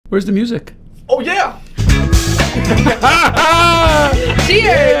Where's the music? Oh, yeah.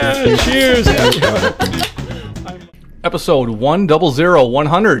 Cheers! Yeah, cheers! Episode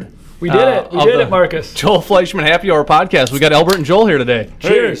 100. We did it. We did it, Marcus. Joel Fleischman Happy Hour podcast. We got Albert and Joel here today.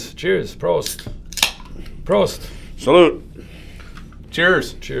 Cheers. Cheers. Prost. Prost. Salute.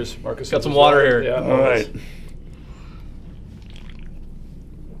 Cheers. Cheers, Marcus. Got some water here. Yeah. All right.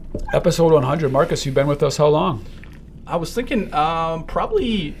 Episode 100. Marcus, you've been with us how long? I was thinking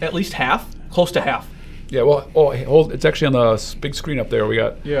probably at least half, close to half. Yeah, well, hey, it's actually on the big screen up there. We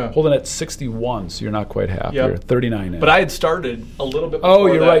got holding at 61, so you're not quite half. Yep. You're 39 in. But I had started a little bit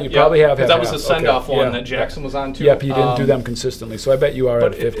before you're right. You probably have half. Because that was the send-off okay. one that Jackson was on too. Yep, he didn't do them consistently, so I bet you are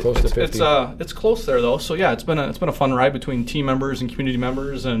at close to 50. It's close there though. So yeah, it's been a fun ride between team members and community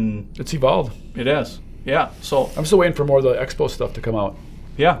members, and it's evolved. it is. Yeah. So I'm still waiting for more of the expo stuff to come out.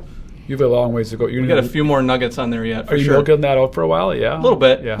 yeah, You have a long ways to go. we got a few more nuggets on there yet. For Are you sure. milking that out for a while? Yeah, A little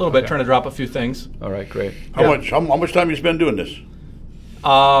bit, Yeah, trying to drop a few things. All right, great. How much time you spend doing this?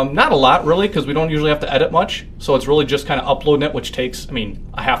 Not a lot, really, because we don't usually have to edit much. So it's really just kind of uploading it, which takes,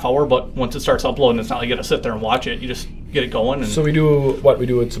 a half hour. But once it starts uploading, it's not like you got to sit there and watch it. You just get it going. And So we do what we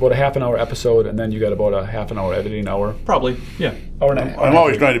do. It's about a half an hour episode, and then you got about a half an hour editing hour. probably, yeah. Hour and a half. I'm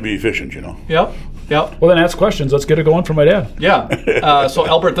always trying to be efficient, you know. Yep. Well, then ask questions. Let's get it going for my dad. Yeah. So,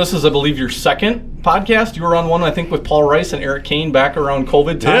 Albert, this is, I believe, your second podcast. You were on one, I think, with Paul Rice and Eric Kane back around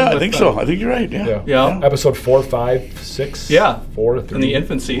COVID time. Yeah, I think so. I think you're right. Yeah. Yeah. Episode 4, 5, 6. Yeah. 4, 3. In the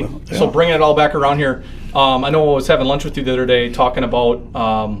infancy. yeah. So bringing it all back around here. I know I was having lunch with you the other day talking about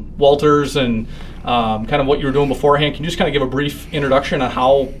Walters and kind of what you were doing beforehand. Can you just kind of give a brief introduction on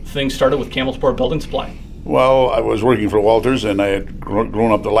how things started with Campbellsport Building Supply? Well, I was working for Walters, and I had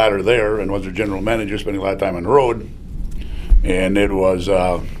grown up the ladder there and was their general manager, spending a lot of time on the road. And it was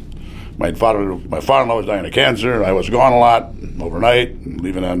my father-in-law was dying of cancer. I was gone a lot overnight,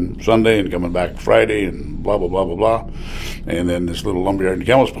 leaving on Sunday and coming back Friday, and blah blah blah blah blah. And then this little lumberyard in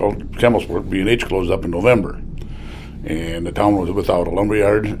Campbellsport, B&H, closed up in November, and the town was without a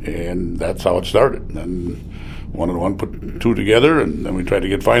lumberyard, and that's how it started. And one and one put two together, and then we tried to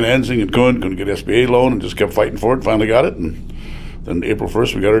get financing and couldn't get SBA loan, and just kept fighting for it. Finally got it, and then April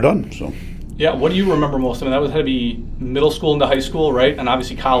 1st we got her done. So. Yeah, what do you remember most? That had to be middle school into high school, right? And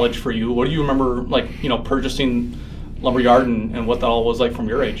obviously college for you. What do you remember, purchasing lumberyard and what that all was like from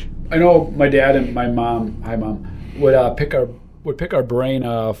your age? I know my dad and my mom, hi Mom, would pick our brain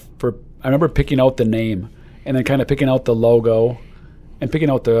for. I remember picking out the name, and then kind of picking out the logo, and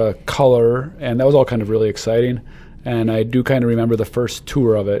picking out the color, and that was all kind of really exciting. And I do kind of remember the first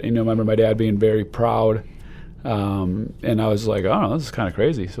tour of it. I remember my dad being very proud, and I was like, oh, this is kind of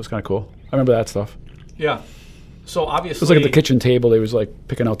crazy. So it's kind of cool. I remember that stuff. Yeah. So obviously, it was like at the kitchen table. They was like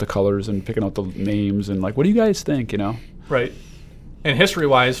picking out the colors and picking out the names and like, what do you guys think? Right. And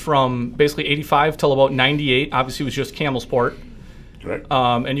history-wise, from basically '85 till about '98, obviously it was just Campbellsport. Right.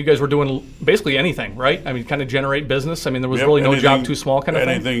 And you guys were doing basically anything, right? Kind of generate business. There was really no job too small kind of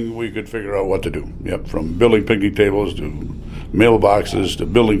thing. Anything we could figure out what to do. Yep, from building picnic tables to mailboxes to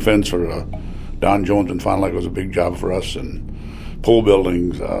building fence for Don Jones and Fond du Lac was a big job for us, and pole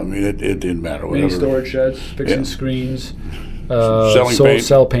buildings. It didn't matter. Mini Whatever. storage sheds, fixing screens, selling paint.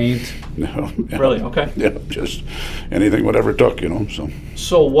 Sell paint. No, yeah. Really? Okay. Yeah, just anything, whatever it took,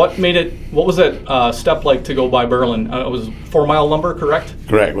 So what was that step like to go buy Berlin? It was 4 Mile Lumber, correct?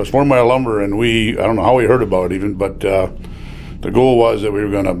 Correct. It was 4 Mile Lumber, and I don't know how we heard about it even, but the goal was that we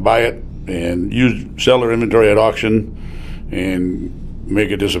were going to buy it and sell their inventory at auction and make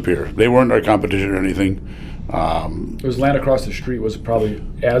it disappear. They weren't our competition or anything. It was land across the street was probably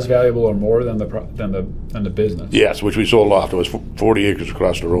as valuable or more than the business. Yes, which we sold off. It was 40 acres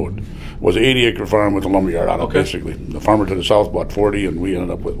across the road. It was an 80-acre farm with a lumberyard on it, basically. The farmer to the south bought 40, and we ended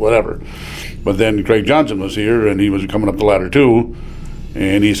up with whatever. But then Craig Johnson was here, and he was coming up the ladder too,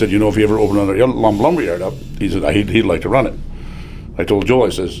 and he said, if you ever open another lumberyard up, he said he'd like to run it. I told Joel, I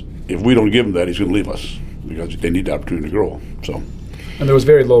says, if we don't give him that, he's going to leave us because they need the opportunity to grow. So. And there was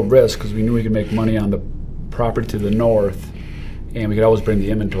very low risk because we knew we could make money on the property to the north, and we could always bring the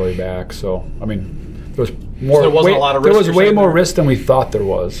inventory back. So, there was more. So there wasn't a lot of risk. There was way more risk than we thought there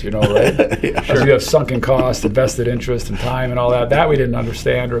was. Right? Yeah, As you have sunken cost, invested interest, and time, and all that. That we didn't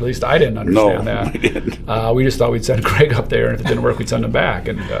understand, or at least I didn't understand that. We didn't. We just thought we'd send Craig up there, and if it didn't work, we'd send him back.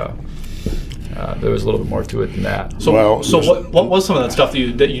 And there was a little bit more to it than that. So, what was some of that stuff that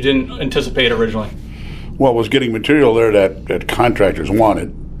you didn't anticipate originally? Well, it was getting material there that contractors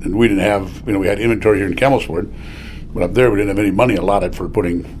wanted. And we didn't have, we had inventory here in Campbellsport, but up there we didn't have any money allotted for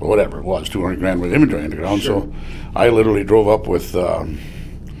putting whatever it was, $200,000 worth of inventory in the ground. Sure. So I literally drove up with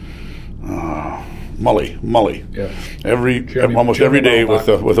Mully. Yeah. Almost every day with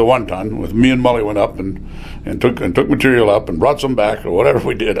a 1-ton. With me and Mully went up and took material up and brought some back or whatever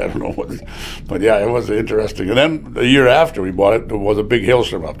we did. I don't know what, but yeah, it was interesting. And then the year after we bought it, there was a big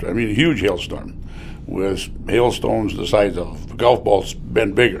hailstorm up there. I mean, a huge hailstorm with hailstones the size of golf balls,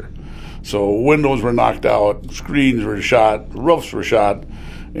 been bigger. So windows were knocked out, screens were shot, roofs were shot,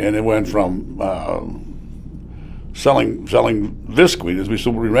 and it went from selling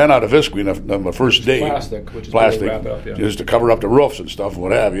visqueen. We ran out of visqueen on the first day. Which is plastic, wrap it up, yeah. Just to cover up the roofs and stuff, and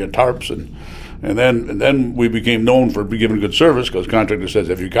what have you, and tarps, and then we became known for giving good service because the contractor says,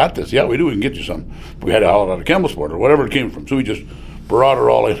 "Have you got this?" "Yeah, we do. We can get you some." We had to haul it out of Campbellsport or whatever it came from. So we just brought it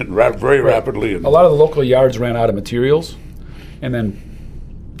all in very rapidly. And a lot of the local yards ran out of materials, and then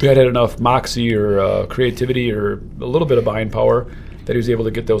we had enough moxie or creativity or a little bit of buying power that he was able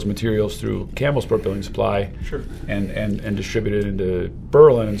to get those materials through Campbellsport Building Supply, sure, and distribute it into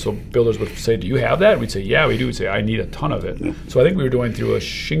Berlin. And so builders would say, "Do you have that?" We'd say, "Yeah, we do." We'd say, "I need a ton of it." Yeah. So I think we were doing through a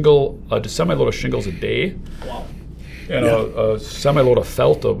semi-load of shingles a day, wow, and a semi-load of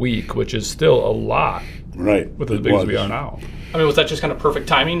felt a week, which is still a lot, right, with as big as we are now. I mean, was that just kind of perfect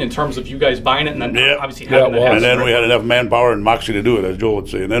timing in terms of you guys buying it and then obviously having it? And then we had enough manpower and moxie to do it, as Joel would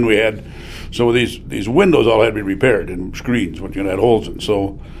say. And then we had, so these windows all had to be repaired and screens, which had holes in.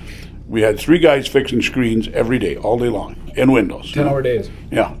 So we had 3 guys fixing screens every day, all day long, in windows. 10-hour days.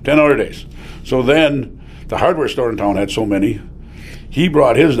 Yeah, 10-hour days. So then the hardware store in town had so many. He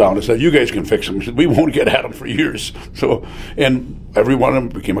brought his down and said, "You guys can fix them." He said, "We won't get at them for years." So, and every one of them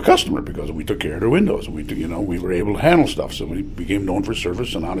became a customer because we took care of their windows. We were able to handle stuff. So we became known for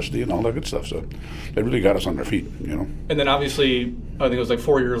service and honesty and all that good stuff. So that really got us on our feet, And then obviously, I think it was like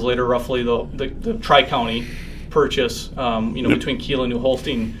 4 years later, roughly, the Tri-County purchase, between Kiel and New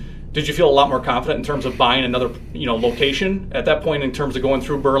Holstein. Did you feel a lot more confident in terms of buying another, location at that point in terms of going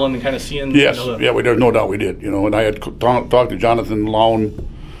through Berlin and kind of seeing? Yes, there's no doubt we did. And I had talked to Jonathan Lown,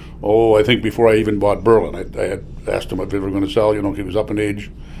 I think before I even bought Berlin. I had asked him if they were going to sell, he was up in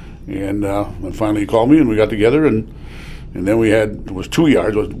age. And finally he called me and we got together and then it was 2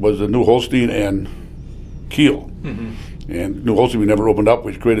 yards, was the New Holstein and Kiel. Mm-hmm. And New Holstein we never opened up.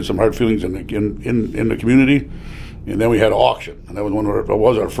 We created some hard feelings in the community. And then we had an auction, and that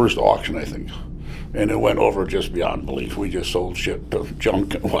was our first auction, I think. And it went over just beyond belief. We just sold shit to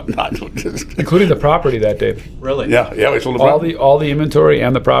junk and whatnot. Including the property that day. Really? Yeah, we sold the property. All the inventory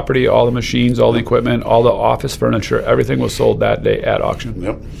and the property, all the machines, all the equipment, all the office furniture, everything was sold that day at auction.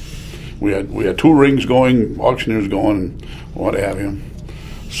 Yep. We had 2 rings going, auctioneers going, and what have you.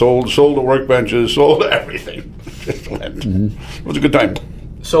 Sold the workbenches, sold everything. It was a good time.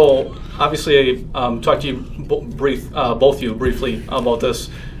 So obviously, I talked to you both of you briefly about this,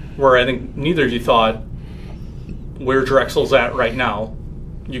 where I think neither of you thought where Drexel's at right now,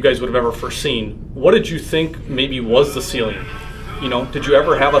 you guys would have ever foreseen. What did you think maybe was the ceiling? Did you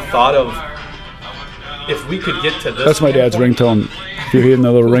ever have a thought of if we could get to this? That's my dad's ringtone. If you're hearing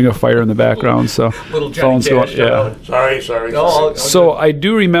the little ring of fire in the background, so little Johnny Cash. Yeah. Sorry. No, so I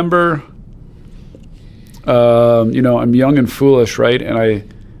do remember. I'm young and foolish, right?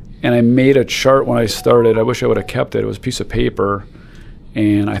 And I made a chart when I started. I wish I would have kept it. It was a piece of paper,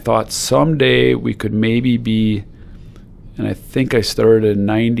 and I thought someday we could maybe be. And I think I started in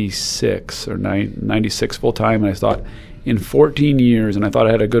 '96 or 96 full time, and I thought in 14 years, and I thought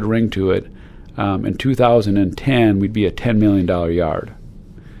I had a good ring to it. In 2010, we'd be a $10 million yard,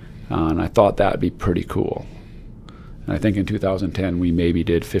 and I thought that would be pretty cool. And I think in 2010 we maybe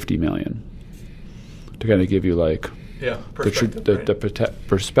did $50 million. To kind of give you perspective,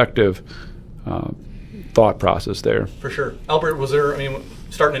 perspective thought process there. For sure. Albert, was there,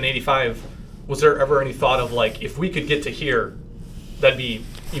 starting in 85, was there ever any thought of if we could get to here, that'd be,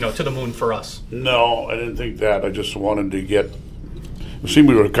 to the moon for us? No, I didn't think that. I just wanted to get, it seemed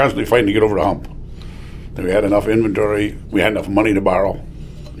we were constantly fighting to get over the hump. That we had enough inventory, we had enough money to borrow.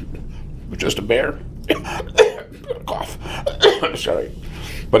 It was just a bear. Cough. Sorry.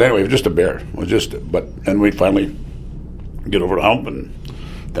 But anyway, it was just a bear. And we'd finally get over the hump, and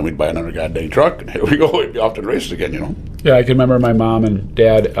then we'd buy another goddamn truck, and here we go. We'd be off to the races again, Yeah, I can remember my mom and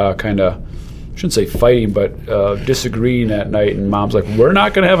dad kind of, I shouldn't say fighting, but disagreeing that night. And Mom's like, "We're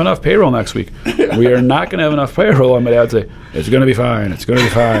not going to have enough payroll next week. We are not going to have enough payroll." And my dad'd say, "It's going to be fine. It's going to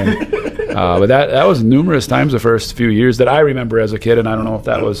be fine." But that was numerous times the first few years that I remember as a kid, and I don't know if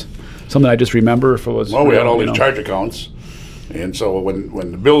that was something I just remember, if it was. Well, we had all these charge accounts. And so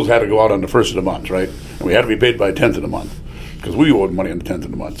when the bills had to go out on the 1st of the month, right, and we had to be paid by the 10th of the month because we owed money on the 10th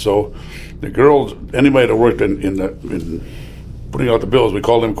of the month. So the girls, anybody that worked in putting out the bills, we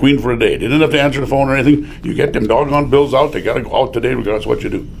called them queen for a day. They didn't have to answer the phone or anything. You get them doggone bills out. They got to go out today because that's what you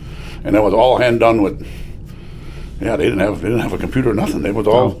do. and that was all hand done with. Yeah, they didn't have a computer or nothing. It was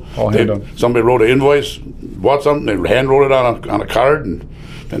all hand done. Somebody wrote an invoice, bought something, they hand wrote it on a card, and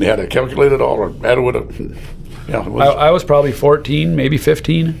then they had to calculate it all or add it with it. Yeah, I was probably 14, maybe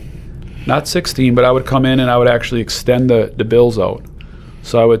 15, not 16, but I would come in and I would actually extend the bills out.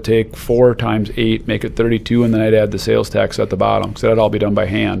 So I would take 4 times 8, make it 32, and then I'd add the sales tax at the bottom, because that'd all be done by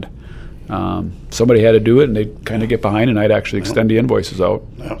hand. Somebody had to do it, and they'd kind of get behind, and I'd actually extend the invoices out.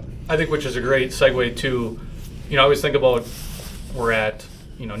 Yeah. I think, which is a great segue to, I always think about, we're at,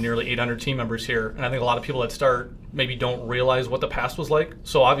 nearly 800 team members here, and I think a lot of people that start maybe don't realize what the past was like.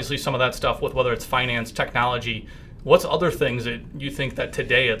 So obviously some of that stuff with whether it's finance, technology, what's other things that you think that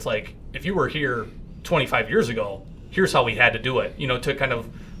today it's like, if you were here 25 years ago, here's how we had to do it, to kind of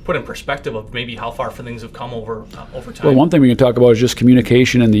put in perspective of maybe how far things have come over time. Well, one thing we can talk about is just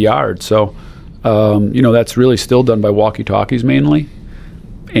communication in the yard. So, that's really still done by walkie-talkies mainly.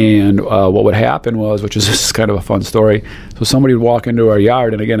 And what would happen was, which is this is kind of a fun story, so somebody would walk into our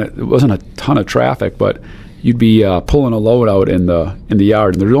yard, and again, it wasn't a ton of traffic, but you'd be pulling a load out in the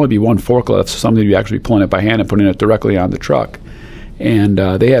yard, and there'd only be one forklift, so somebody would actually be pulling it by hand and putting it directly on the truck. And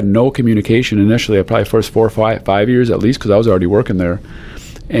they had no communication initially, probably first 4 or 5 years at least, because I was already working there.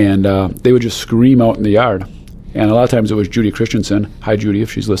 And they would just scream out in the yard. And a lot of times it was Judy Christensen. Hi, Judy,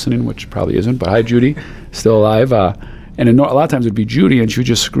 if she's listening, which probably isn't, but hi, Judy, still alive. And a lot of times it would be Judy, and she would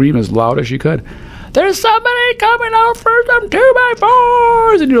just scream as loud as she could. There's somebody coming out for some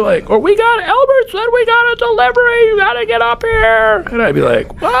 2x4s, and you're like, or we got Albert said we got a delivery, you gotta get up here. And I'd be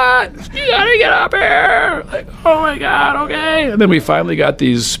like, what? You gotta get up here. Like, oh my God, okay. And then we finally got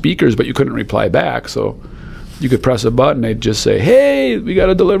these speakers, but you couldn't reply back, so you could press a button, they'd just say, hey, we got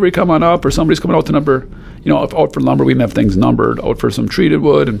a delivery coming up, or somebody's coming out to number, out for lumber, we didn't have things numbered, out for some treated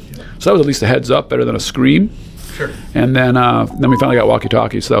wood. And so that was at least a heads up, better than a scream. Sure. And then we finally got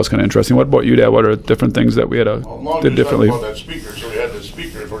walkie-talkies, so that was kind of interesting. What about you, Dad? What are different things that we had did differently? About that speaker, so we had the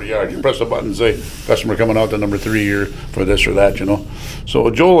speaker for the yard. You press the button and say, customer coming out to number 3 here for this or that, So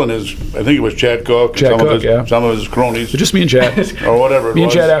Joel and I think it was Chad Cook, some of his cronies. So just me and Chad. Or whatever it was. Me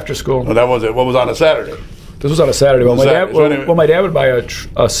and Chad after school. Well, that was it. What was on a Saturday? This was on a Saturday. Well, my dad would buy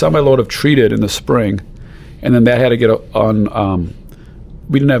a semi-load of treated in the spring, and then that had to get on.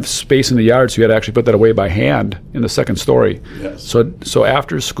 We didn't have space in the yard, so we had to actually put that away by hand in the second story. Yes. So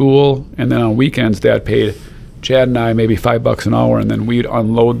after school and then on weekends, Dad paid Chad and I maybe $5 an hour, and then we'd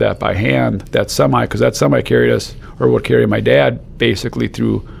unload that by hand, that semi, because that semi carried us, or would carry my dad basically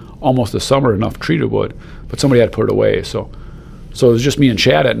through almost the summer, enough treated wood, but somebody had to put it away. So it was just me and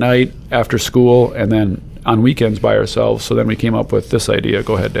Chad at night after school, and then on weekends by ourselves. So then we came up with this idea.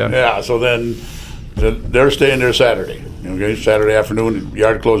 Go ahead, Dad. Yeah, so then they're staying there Saturday. Okay, Saturday afternoon, the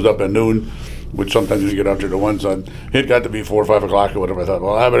yard closed up at noon, which sometimes you get out there to one side. It got to be 4 or 5 o'clock or whatever. I thought,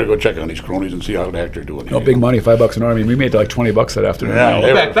 well, I better go check on these cronies and see how the heck they're doing. No big money, $5 an hour. I mean, we made like $20 that afternoon.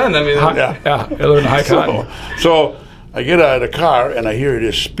 Yeah, back then, I mean, I lived in high cotton. So I get out of the car and I hear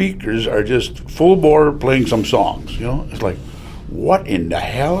the speakers are just full bore playing some songs. It's like, what in the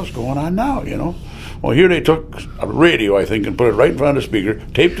hell is going on now? Well, here they took a radio, I think, and put it right in front of the speaker,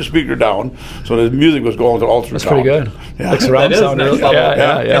 taped the speaker down, so the music was going all through town. That's pretty good. Yeah. Like surround sound.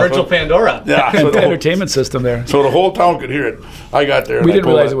 Yeah. Virtual Pandora. Yeah. So the entertainment system there. So the whole town could hear it. I got there. We didn't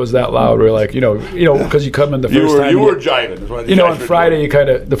realize it was that loud. We were like, because you come in the first time. You were jiving. On Friday, you kind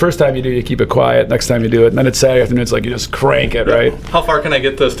of, the first time you do, you keep it quiet. Next time you do it. And then it's Saturday afternoon, it's like you just crank it, right? How far can I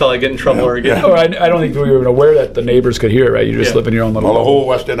get this till I get in trouble or again? I don't think we were even aware that the neighbors could hear it, right? You just live in your own little. Well, the whole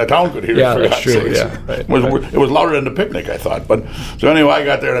west end of town could hear it. Yeah, that's true. Yeah. Right. It was louder than the picnic, I thought. But so anyway, I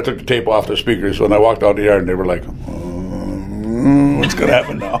got there and I took the tape off the speakers. So when I walked out the yard, and they were like, "What's going to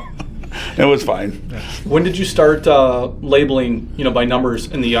happen now?" It was fine. When did you start labeling, by numbers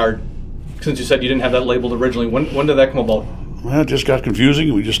in the yard? Since you said you didn't have that labeled originally, when did that come about? Well, it just got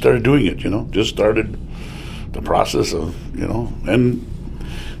confusing. We just started doing it. Just started the process of, and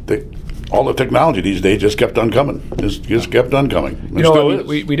all the technology these days just kept on coming. Just kept on coming.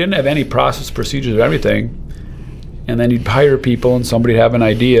 We didn't have any process procedures or everything. And then you'd hire people and somebody'd have an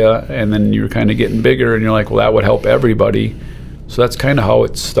idea, and then you're kind of getting bigger, and you're like, well, that would help everybody. So that's kind of how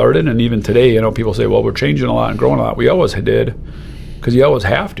it started. And even today, people say, well, we're changing a lot and growing a lot. We always did, because you always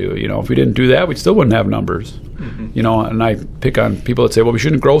have to. If we didn't do that, we still wouldn't have numbers. Mm-hmm. And I pick on people that say, well, we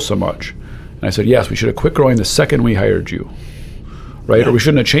shouldn't grow so much. And I said, yes, we should have quit growing the second we hired you. Right? Yeah. Or we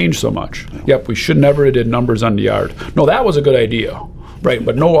shouldn't have changed so much. Yeah. Yep, we should never have did numbers on the yard. No, that was a good idea. Right,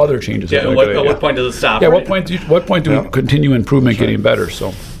 but no other changes. Yeah, at what point does it stop? Yeah, right? what point do we continue improvement, getting better?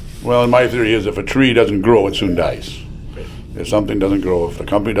 So, well, and my theory is if a tree doesn't grow, it soon dies. If something doesn't grow, if the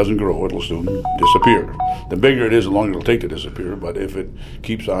company doesn't grow, it'll soon disappear. The bigger it is, the longer it'll take to disappear. But if it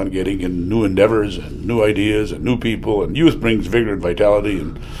keeps on getting in new endeavors and new ideas and new people, and youth brings vigor and vitality,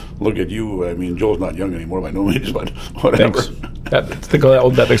 and look at you. I mean, Joel's not young anymore by no means, but whatever. Thanks. Think of how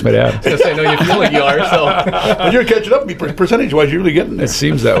old that makes my dad. Yes, I know you feel like you are. So, but you're catching up. Percentage-wise, you're really getting there. It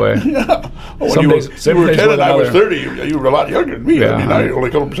seems that way. Yeah. Well, Some when days, you were 10 and I was another. 30, you were a lot younger than me. Yeah, I mean, now you're only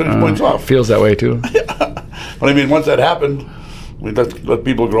a couple percentage points off. Feels that way too. But I mean, once that happened, we let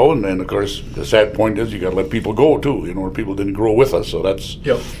people grow, and of course, the sad point is you got to let people go too. You know, where people didn't grow with us, so that's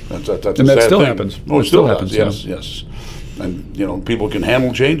Yep. that's And a that sad still thing. happens. No, it still happens. happens, Yes. And you know, people can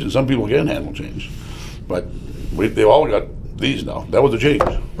handle change, and some people can't handle change. But they've all got these now. That was a change.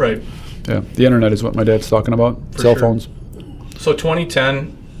 right. Yeah, the internet is what my dad's talking about. For Cell sure. phones. So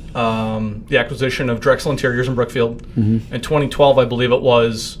 2010, the acquisition of Drexel Interiors in Brookfield. In 2012, I believe it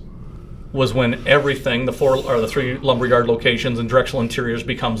was when everything, the three lumberyard locations and Drexel Interiors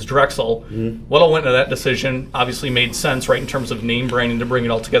becomes Drexel. What all went into that decision? Obviously made sense, right, in terms of name branding to bring it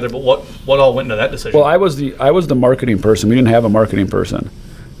all together. But what all went into that decision? Well, I was the marketing person. We didn't have a marketing person.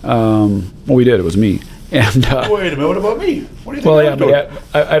 Well, we did. It was me. And Wait a minute. What about me? What do you think? well, I yeah, was but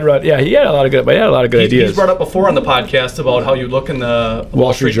doing? I'd run. Yeah, he had a lot of good. But he had a lot of good ideas. He's brought up before on the podcast about how you look in the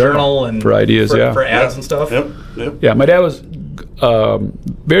Wall Street Journal and for ideas, yeah. for ads and stuff. Yep. Yeah, my dad was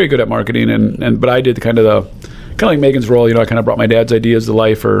very good at marketing, but I did kind of like Megan's role. You know, I kind of brought my dad's ideas to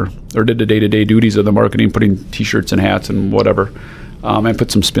life, or did the day-to-day duties of the marketing, putting T-shirts and hats and whatever, and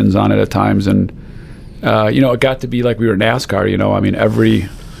put some spins on it at times. And you know, it got to be like we were NASCAR. You know, I mean, every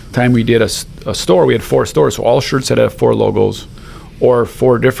time we did a store, we had 4 stores, so all shirts had to have 4 logos, or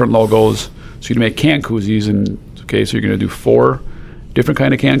 4 different logos. So you'd make can koozies, and okay, so you're going to do 4 different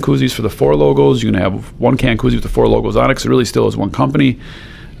kind of can koozies for the 4 logos. You're going to have 1 can koozie with the 4 logos on it, because it really still is one company.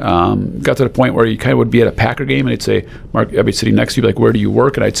 Got to the point where you kind of would be at a Packer game, and I'd say, Mark, I'd be sitting next to you, like, where do you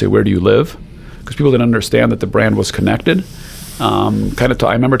work? And I'd say, where do you live? Because people didn't understand that the brand was connected.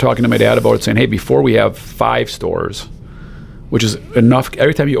 I remember talking to my dad about it, saying, hey, before we have 5 stores, which is enough,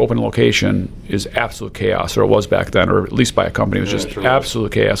 every time you open a location is absolute chaos, or it was back then, or at least by a company, it was just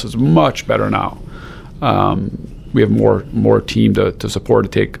absolute chaos. It's much better now. We have more team to support, to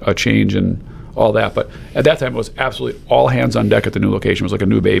take a change and all that. But at that time, it was absolutely all hands on deck at the new location. It was like a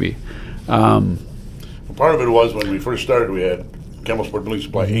new baby. Well, part of it was when we first started, we had Campbellsport Building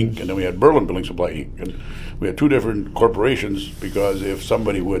Supply Inc., and then we had Berlin Building Supply Inc., and we had 2 different corporations, because if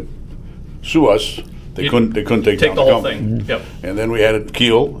somebody would sue us, they couldn't take down the whole company. thing. Yep. And then we had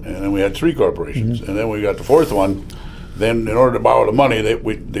Kiel, and then we had 3 corporations, and then we got the 4th one. Then, in order to borrow the money,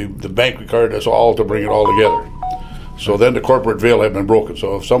 the bank required us all to bring it all together. So then the corporate veil had been broken.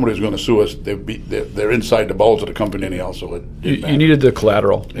 So if somebody's going to sue us, they're inside the balls of the company anyhow. So you needed the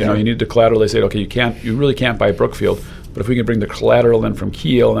collateral. You know, you needed the collateral. They said, okay, you really can't buy Brookfield, but if we can bring the collateral in from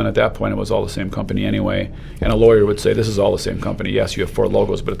Kiel, then at that point it was all the same company anyway. And a lawyer would say, this is all the same company. Yes, you have 4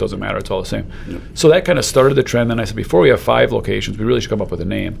 logos, but it doesn't matter. It's all the same. Yep. So that kind of started the trend. Then I said, before we have 5 locations, we really should come up with a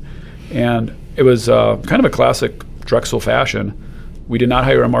name. And it was kind of a classic Drexel fashion. We did not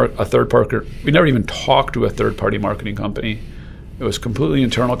hire a third party. We never even talked to a third-party marketing company. It was completely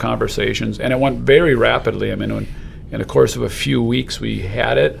internal conversations, and it went very rapidly. I mean, in the course of a few weeks, we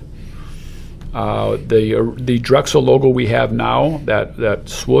had it. The Drexel logo we have now, that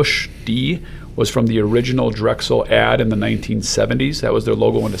swoosh D, was from the original Drexel ad in the 1970s. That was their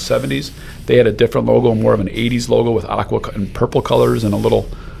logo in the 70s. They had a different logo, more of an 80s logo with aqua and purple colors and a little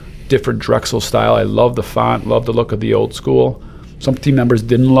different Drexel style. I love the font, love the look of the old school. Some team members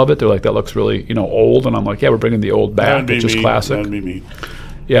didn't love it. They're like, that looks really, old. And I'm like, yeah, we're bringing the old back. It's just classic. That'd be me.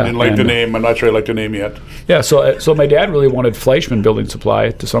 Yeah, I didn't like the name. I'm not sure I like the name yet. Yeah, so my dad really wanted Fleischmann Building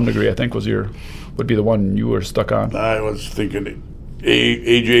Supply to some degree. I think would be the one you were stuck on. I was thinking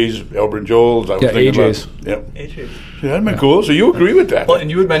AJ's, Elbert Joel's. AJ's. Yep. AJ's. Yeah, that'd been cool. So you agree with that? Well,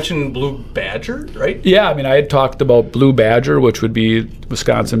 and you had mentioned Blue Badger, right? Yeah, I mean, I had talked about Blue Badger, which would be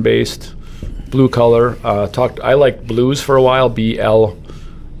Wisconsin-based, blue color. I liked Blues for a while,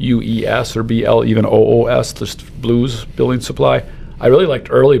 BLUES or BL even OOS, just Blues Building Supply. I really liked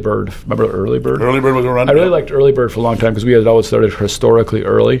Early Bird. Remember Early Bird? Early Bird was around. I really liked Early Bird for a long time because we had always started historically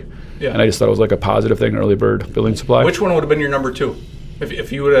early. Yeah. And I just thought it was like a positive thing, Early Bird Building Supply. Which one would have been your number 2?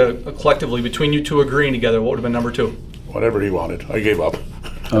 If you would have collectively, between you two agreeing together, what would have been number 2? Whatever he wanted. I gave up.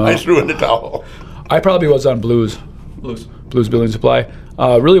 I threw in the towel. I probably was on Blues Building Supply.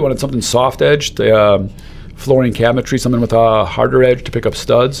 Really wanted something soft-edged, flooring cabinetry, something with a harder edge to pick up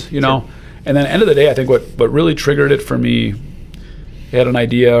studs, Sure. And then end of the day, I think what really triggered it for me, I had an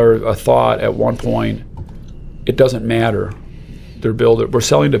idea or a thought at one point, it doesn't matter They're builder. We're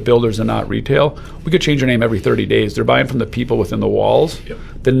selling to builders and not retail. We could change our name every 30 days. They're buying from the people within the walls. Yep.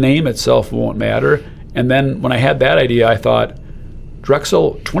 The name itself won't matter. And then when I had that idea, I thought,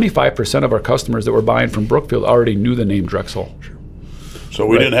 Drexel, 25% of our customers that were buying from Brookfield already knew the name Drexel. So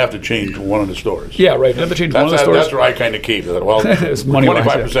we didn't have to change one of the stores. Yeah, right. Didn't have to change one of the stores. That's where I kind of caved. Well, It's money-wise,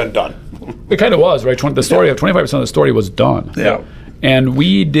 25% done. It kind of was, right? The story of 25% of the story was done. Yeah. And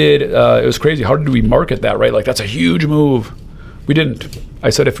we did, it was crazy. How did we market that, right? Like, that's a huge move. We didn't. I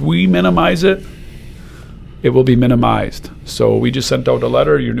said, if we minimize it, it will be minimized. So we just sent out a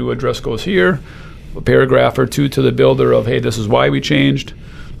letter. Your new address goes here. A paragraph or two to the builder of, hey, this is why we changed,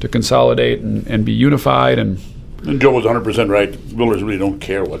 to consolidate and be unified. And Joe was 100% right. Builders really don't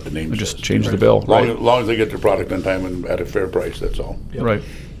care what the name is. Just change the bill. As long as they get their product on time and at a fair price, that's all. Yep. Right.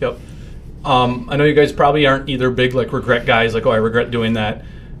 Yep. I know you guys probably aren't either big like regret guys, like, oh, I regret doing that.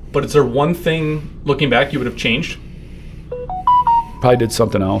 But is there one thing, looking back, you would have changed? Probably did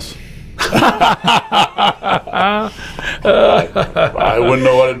something else. I wouldn't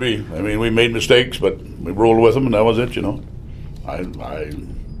know what it'd be. I mean, we made mistakes, but we rolled with them, and that was it. You know. I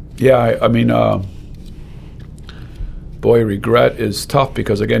mean, boy, regret is tough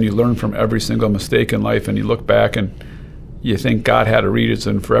because, again, you learn from every single mistake in life, and you look back and you think God had a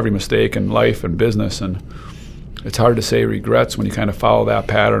reason for every mistake in life and business, and it's hard to say regrets when you kind of follow that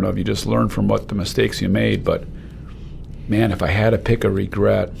pattern of you just learn from what the mistakes you made. But man, if I had to pick a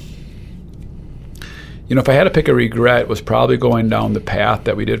regret, if I had to pick a regret, it was probably going down the path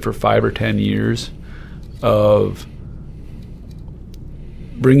that we did for 5 or 10 years of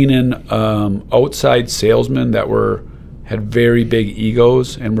bringing in outside salesmen that had very big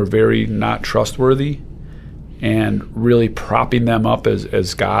egos and were very not trustworthy, and really propping them up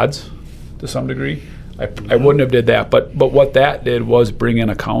as gods to some degree. I wouldn't have did that, but what that did was bring in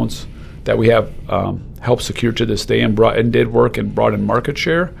accounts that we have helped secure to this day and did work and brought in market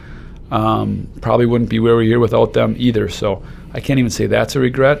share. Probably wouldn't be where we're here without them either. So I can't even say that's a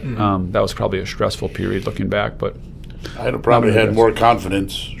regret. That was probably a stressful period looking back, but I'd have probably had more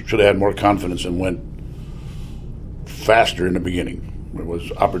confidence. Should have had more confidence and went faster in the beginning. There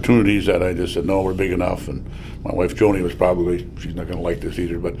was opportunities that I just said, no, we're big enough. And my wife Joni was probably, she's not going to like this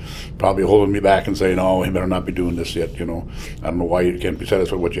either, but probably holding me back and saying, no, you better not be doing this yet. I don't know why you can't be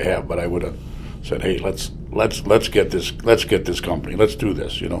satisfied with what you have, but I would have said, hey, let's get this company. Let's do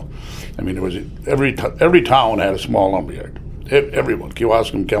this. I mean, there was every town had a small lumberyard. Everyone,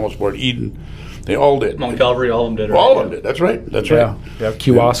 Kewaskum, Campbellsport, Eden, they all did. Mount Calvary, all of them did. All of them did. That's right. Yeah,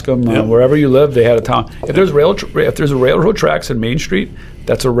 Kewaskum, wherever you live, they had a town. If there's railroad tracks in Main Street,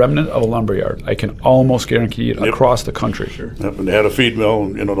 that's a remnant of a lumberyard. I can almost guarantee it across the country. Sure. Yep, and they had a feed mill,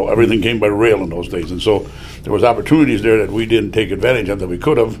 and everything came by rail in those days, and so there was opportunities there that we didn't take advantage of that we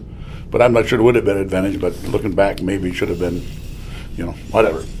could have. But I'm not sure it would have been an advantage. But looking back, maybe it should have been,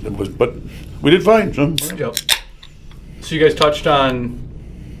 whatever it was. But we did fine. Yep. So you guys touched on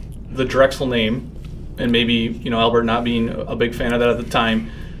the Drexel name, and maybe Albert not being a big fan of that at the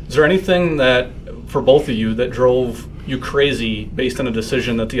time. Is there anything that, for both of you, that drove you crazy based on a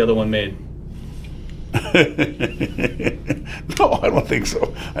decision that the other one made? No, I don't think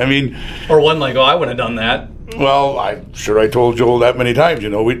so. I mean, or one like, oh, I wouldn't have done that. Well, I'm sure I told Joel that many times.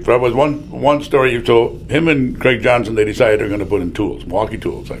 There was one story you told him and Craig Johnson. They decided they're going to put in tools, Milwaukee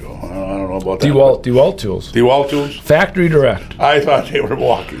tools. I go, I don't know about that. DeWalt tools. DeWalt tools. Factory direct. I thought they were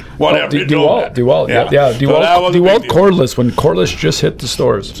Milwaukee. Whatever. DeWalt. Yeah. DeWalt cordless when cordless just hit the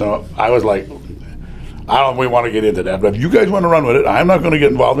stores. So I was like, I don't. We want to get into that, but if you guys want to run with it, I'm not going to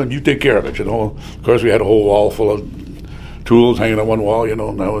get involved, and you take care of it. Of course, we had a whole wall full of tools hanging on one wall. And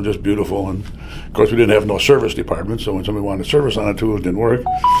that was just beautiful. And of course, we didn't have no service department, so when somebody wanted service on a tool, it didn't work.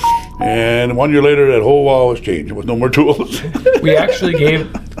 And 1 year later, that whole wall was changed. There was no more tools. We actually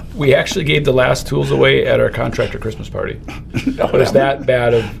gave the last tools away at our contractor Christmas party. It was that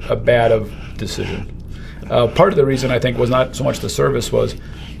bad of decision. Part of the reason I think was not so much the service was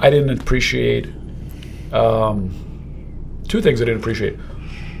I didn't appreciate two things I didn't appreciate.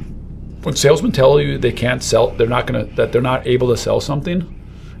 When salesmen tell you they can't sell, they're not able to sell something.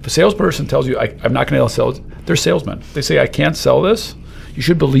 If a salesperson tells you I'm not going to be able to sell it, they're salesmen. They say I can't sell this. You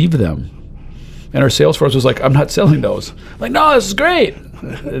should believe them. And our sales force was like, I'm not selling those. I'm like, no, this is great.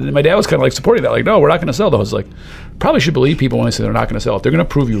 And my dad was kind of like supporting that. Like, no, we're not going to sell those. Like, probably should believe people when they say they're not going to sell it. They're going to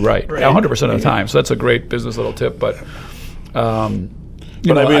prove you right 100% of the time. So that's a great business little tip. But I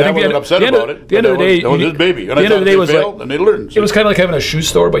wasn't upset about it. The end of the day, that was his baby. The end of the day was like, and they learned. It was kind of like having a shoe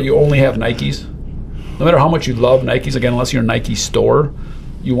store, but you only have Nikes. No matter how much you love Nikes, again, unless you're a Nike store,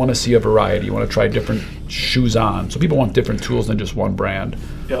 you want to see a variety. You want to try different shoes on. So people want different tools than just one brand.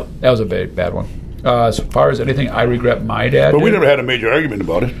 Yep. That was a bad one. As far as anything I regret my dad But we did, never had a major argument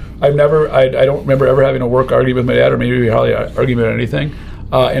about it. I don't remember ever having a work argument with my dad, or maybe hardly an argument or anything.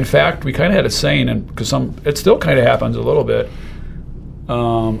 In fact, we kind of had a saying, and because it still kind of happens a little bit.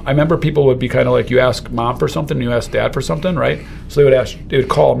 I remember people would be kind of like, you ask mom for something, you ask dad for something, right? So they would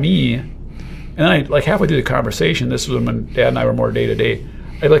call me, and then like halfway through the conversation, this was when Dad and I were more day to day.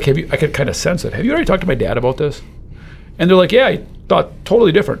 I could kind of sense it. Have you already talked to my dad about this? And they're like, yeah, I thought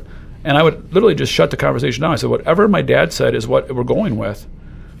totally different. And I would literally just shut the conversation down. I said, whatever my dad said is what we're going with.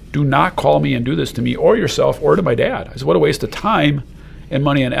 Do not call me and do this to me or yourself or to my dad. I said, what a waste of time and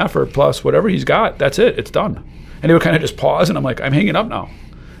money and effort, plus whatever he's got, that's it, it's done. And he would kind of just pause, and I'm like, I'm hanging up now.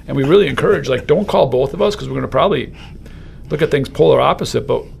 And we really encourage, like, don't call both of us, because we're going to probably look at things polar opposite,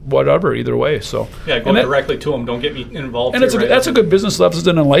 but whatever, either way. So yeah, go directly to him. Don't get me involved. And that's a good business lesson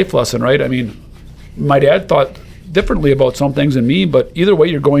and a life lesson, right? I mean, my dad thought differently about some things than me, but either way,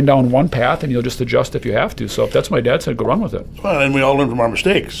 you're going down one path, and you'll just adjust if you have to. So if that's what my dad said, go run with it. Well, and we all learn from our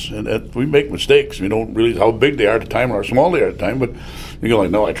mistakes, and we make mistakes. We don't realize how big they are at the time or how small they are at the time, but you go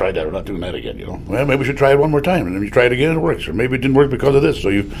like, no, I tried that. We're not doing that again. Well, maybe we should try it one more time, and then you try it again and it works, or maybe it didn't work because of this. So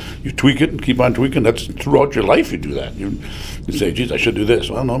you tweak it and keep on tweaking. That's throughout your life. You do that. You say, geez, I should do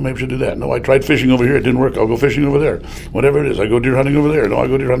this. Well, no, maybe I should do that. No, I tried fishing over here. It didn't work. I'll go fishing over there. Whatever it is, I go deer hunting over there. No, I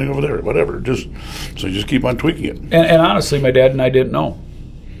go deer hunting over there. Whatever. So you just keep on tweaking it. And honestly, my dad and I didn't know.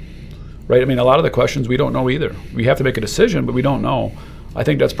 Right? I mean, a lot of the questions we don't know either. We have to make a decision, but we don't know. I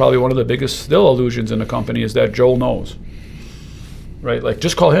think that's probably one of the biggest still illusions in the company, is that Joel knows. Right? Like,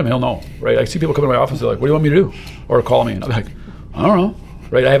 just call him, he'll know. Right? I see people come to my office, they're like, what do you want me to do? Or call me, and I'm like, I don't know.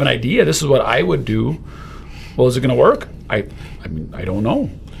 Right? I have an idea. This is what I would do. Well, is it going to work? I mean, I don't know.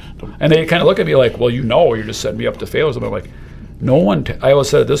 And they kind of look at me like, well, you're just setting me up to fail. Or something. I'm like, no one, I always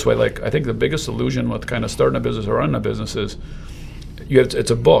said it this way, like, I think the biggest illusion with kind of starting a business or running a business is,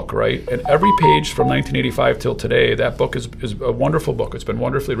 it's a book, right? And every page from 1985 till today, that book is a wonderful book. It's been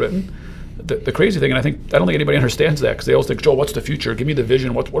wonderfully written. The crazy thing, and I don't think anybody understands that, because they always think, Joel, what's the future? Give me the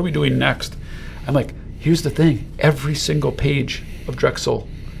vision. What are we doing next? I'm like, here's the thing. Every single page of Drexel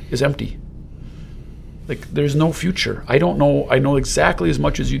is empty. Like, there's no future. I don't know. I know exactly as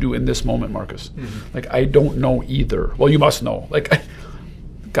much as you do in this moment, Marcus. Mm-hmm. Like, I don't know either. Well, you must know. Like,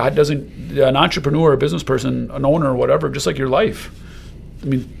 God doesn't, an entrepreneur, a business person, an owner, whatever, just like your life. I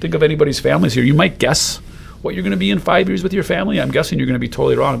mean, think of anybody's families here. You might guess what you're going to be in 5 years with your family. I'm guessing you're going to be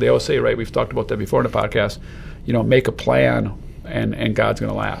totally wrong. They always say, right, we've talked about that before in the podcast, make a plan and God's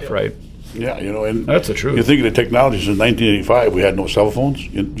going to laugh, right? Yeah, and that's the truth. You think of the technology since 1985, we had no cell phones.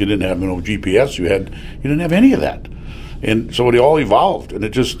 You didn't have no GPS. You didn't have any of that. And so they all evolved, and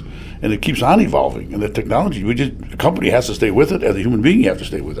it keeps on evolving. And the technology, the company has to stay with it. As a human being, you have to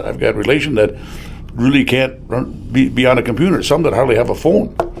stay with it. I've got a relation that really can't be on a computer. Some that hardly have a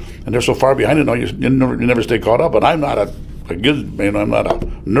phone, and they're so far behind it now. You never stay caught up. And I'm not I'm not a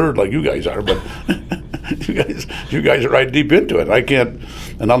nerd like you guys are, but you guys are right deep into it. I can't,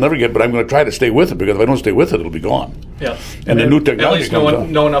 and I'll never get. But I'm going to try to stay with it, because if I don't stay with it, it'll be gone. Yeah, and the new technology at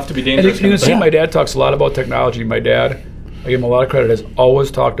least know enough to be dangerous. And you can see, my dad talks a lot about technology. My dad, I give him a lot of credit, has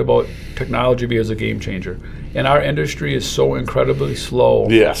always talked about technology as a game changer. And our industry is so incredibly slow.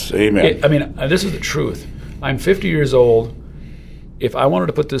 Yes, amen. This is the truth. I'm 50 years old. If I wanted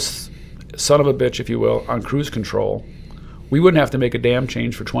to put this son of a bitch, if you will, on cruise control, we wouldn't have to make a damn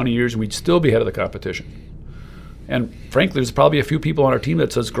change for 20 years, and we'd still be ahead of the competition. And frankly, there's probably a few people on our team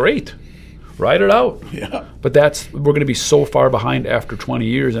that says, great, ride it out. Yeah. But we're going to be so far behind after 20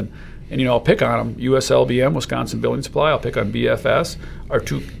 years. And I'll pick on them. USLBM, Wisconsin Building Supply. I'll pick on BFS. Our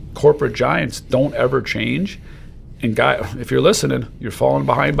two corporate giants don't ever change. And if you're listening, you're falling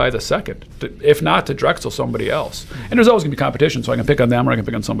behind by the second. If not to Drexel, somebody else. And there's always going to be competition, so I can pick on them or I can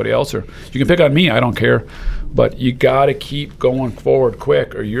pick on somebody else. Or you can pick on me, I don't care. But you got to keep going forward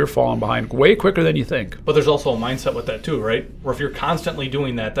quick, or you're falling behind way quicker than you think. But there's also a mindset with that too, right? Where if you're constantly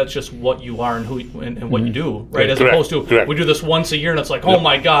doing that, that's just what you are and what you do, right? As opposed to, we do this once a year and it's like, oh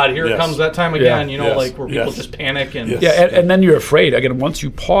my God, here it comes that time again, like where people just panic. And and then you're afraid. Again, once you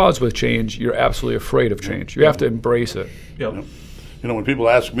pause with change, you're absolutely afraid of change. You have to embrace it. Yep. When people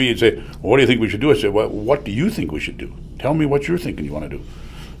ask me and say, well, what do you think we should do? I say, well, what do you think we should do? Tell me what you're thinking you want to do.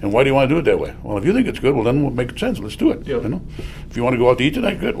 And why do you want to do it that way? Well, if you think it's good, well, then it'll make sense. Let's do it. Yep. If you want to go out to eat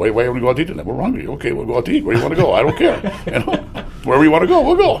tonight, good. Why do you want to go out to eat tonight? We're hungry. Okay, we'll go out to eat. Where do you want to go? I don't care. Wherever you want to go,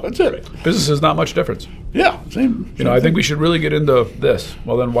 we'll go. That's it. Business is not much difference. Yeah, same I think we should really get into this.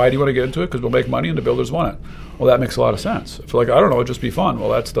 Well, then why do you want to get into it? Because we'll make money and the builders want it. Well, that makes a lot of sense. If you're like, I don't know, it'll just be fun. Well,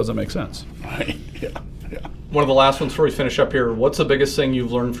 that doesn't make sense. Right. Yeah. One of the last ones before we finish up here, what's the biggest thing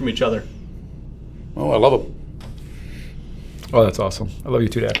you've learned from each other? Oh, I love them. Oh, that's awesome. I love you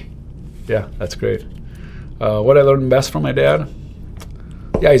too, Dad. Yeah, that's great. What I learned best from my dad?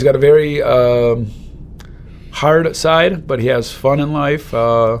 Yeah, he's got a very hard side, but he has fun in life.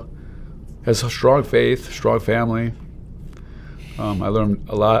 Has a strong faith, strong family. I learned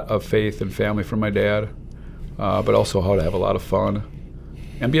a lot of faith and family from my dad, but also how to have a lot of fun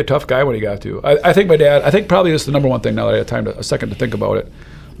and be a tough guy when he got to. I think my dad, I think probably this is the number one thing now that I have time a second to think about it.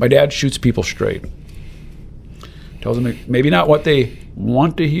 My dad shoots people straight. Tells them maybe not what they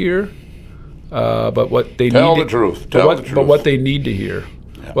want to hear, but what they Tell need the truth. But what they need to hear.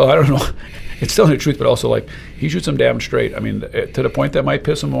 Yeah. Well, I don't know. It's still the truth, but also like he shoots them damn straight. I mean, to the point that might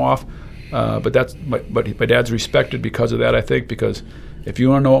piss him off. But my dad's respected because of that. I think because if you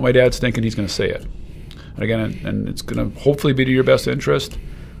want to know what my dad's thinking, he's going to say it. And again, and it's going to hopefully be to your best interest.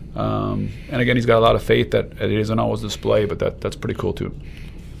 And again, he's got a lot of faith that it isn't always display, but that's pretty cool too.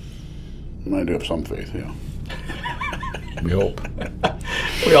 I do have some faith, yeah. We hope.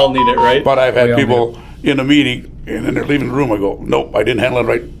 We all need it, right? But I've had people in a meeting, and then they're leaving the room. I go, nope, I didn't handle it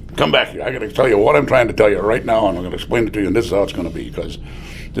right. Come back here. I got to tell you what I'm trying to tell you right now, and I'm going to explain it to you, and this is how it's going to be, because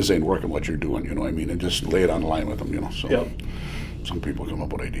this ain't working what you're doing, you know what I mean? And just lay it on the line with them, you know. So Yep. some people come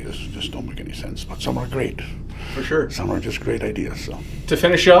up with ideas, just don't make any sense. But some are great. For sure. Some are just great ideas. So To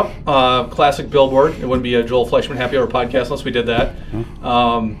finish up, classic billboard. It wouldn't be a Joel Fleischman Happy Hour podcast unless we did that.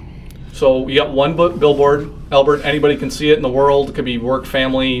 So we got one billboard, Albert. Anybody can see it in the world. It could be work,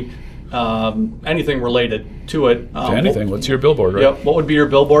 family, anything related to it. Anything. What's your billboard, right? Yep. What would be your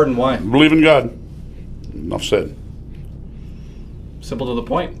billboard and why? believe in God. Enough said. Simple to the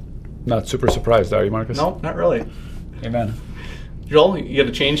point. Not super surprised, are you, Marcus? No, not really. Amen. Joel, you got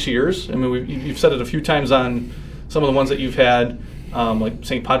to change to yours. I mean, you've said it a few times on some of the ones that you've had, like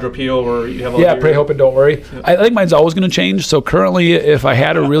St. Padre Pio, or you have. Yeah, pray, hope, and don't worry. Yep. I think mine's always going to change. So currently, if I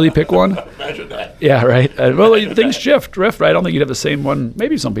had to really pick one, Imagine that. yeah, right. Well, things drift. Right? I don't think you'd have the same one.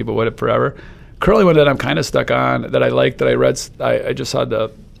 Maybe some people would have forever. Currently, one that I'm kind of stuck on, that I like, that I read. I just had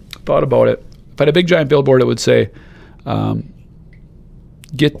thought about it. If I had a big giant billboard, it would say,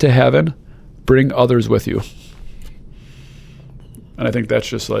 "Get to heaven, bring others with you." And I think that's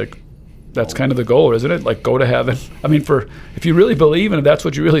just that's kind of the goal, isn't it? Like, go to heaven. I mean, if you really believe and if that's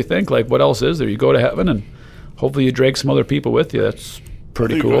what you really think, like, what else is there? You go to heaven and hopefully you drag some other people with you. That's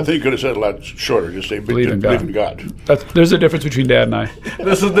pretty cool. I think you could have said a lot shorter. Just say, believe in God. There's a difference between Dad and I.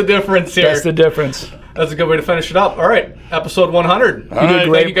 This is the difference here. That's the difference. That's a good way to finish it up. All right, episode 100. You did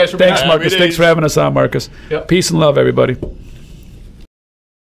great. Thank you guys for Thanks, being Marcus. Thanks for having us on, Marcus. Yep. Peace and love, everybody.